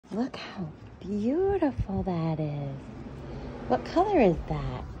Look how beautiful that is. What color is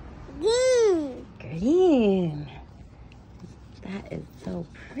that? Green. Green. That is so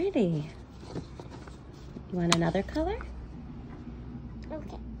pretty. You want another color? Okay.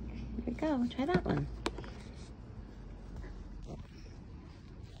 Here we go. Try that one.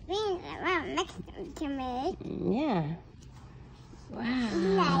 Green around next to me. Yeah.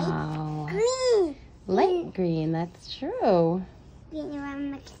 Wow. Green. Light green, that's true. Green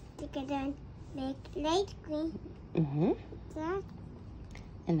around next together. Make light green. Mm-hmm. That.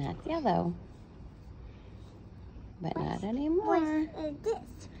 And that's yellow. But not anymore. What is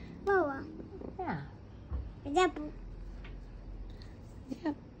this? Boa. Yeah. That.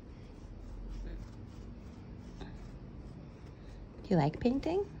 Yep. Do you like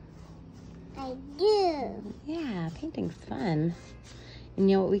painting? I do. Yeah, painting's fun. And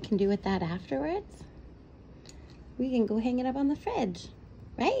you know what we can do with that afterwards? We can go hang it up on the fridge,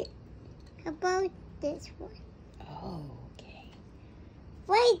 right? How about this one? Oh, okay.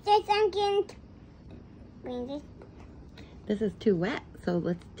 Wait, there's something. Bring this. This is too wet, so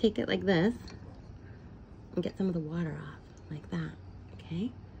let's take it like this and get some of the water off, like that,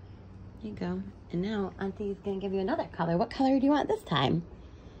 okay? There you go. And now Auntie's gonna give you another color. What color do you want this time?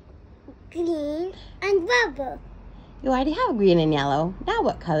 Green and rubber. You already have green and yellow. Now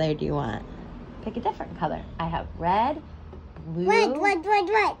what color do you want? Pick a different color. I have red, blue. Red.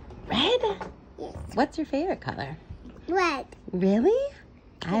 Red? Yes, What's your favorite color? red. Really?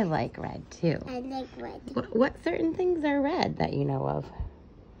 I like red too. I like red. What certain things are red that you know of?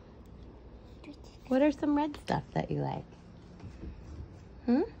 What are some red stuff that you like?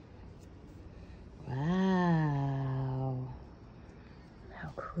 Wow. How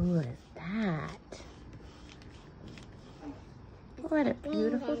cool is that? What a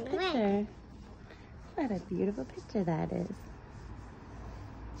beautiful and red. picture. What a beautiful picture that is.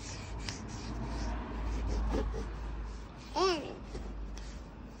 And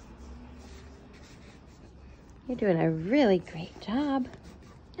You're doing a really great job.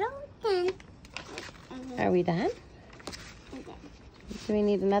 then. Are we done? Do we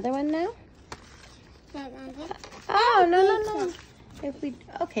need another one now? Oh, no.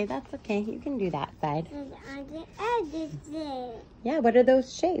 Okay, that's okay. You can do that side. Yeah, what are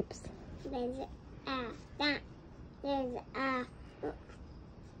those shapes? There's a diamond,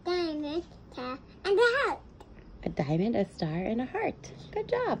 star, and a heart. A diamond, a star, and a heart. Good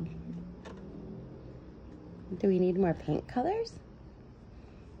job. Do we need more paint colors?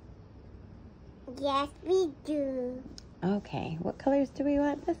 Yes, we do. Okay, what colors do we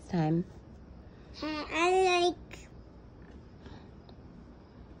want this time? I like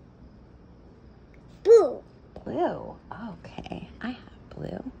blue. Blue. Okay, I have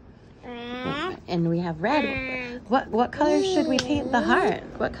blue. Red. And we have red. What color should we paint the heart?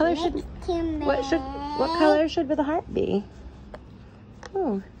 What color should color should the heart be?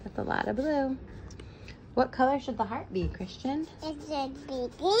 Oh, that's a lot of blue. What color should the heart be, Christian? It should be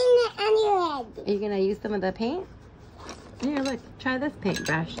green and red. Are you gonna use some of the paint? Here, look, try this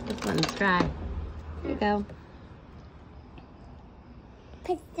paintbrush. This one's dry. Here you go.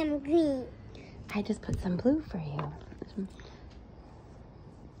 Put some green. I just put some blue for you.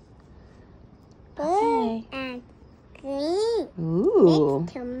 Blue and green. Ooh,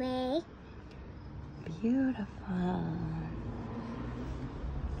 Next to me. beautiful.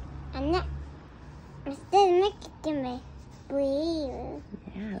 And instead next to me. Blue.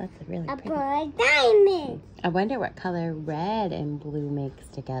 Yeah, that's a really A pretty. blue diamond. I wonder what color red and blue makes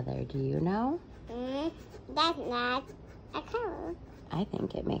together. Do you know? That's not a color. I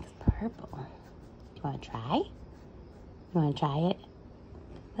think it makes purple. You want to try? You want to try it?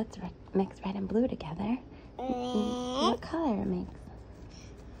 Let's mix red and blue together. See what color it makes.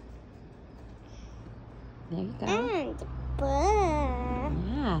 There you go. And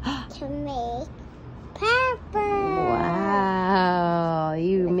blue Yeah. to make purple. Wow.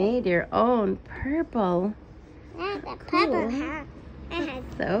 You made your own purple. That's a Cool. purple hat. It has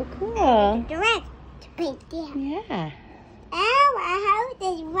So cool. the red to paint there. Yeah. Oh, our house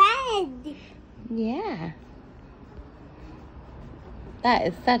is red. Yeah. That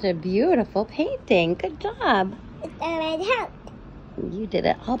is such a beautiful painting. Good job. It's a red house. You did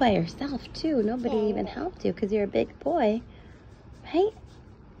it all by yourself, too. Nobody even helped you because you're a big boy. Right?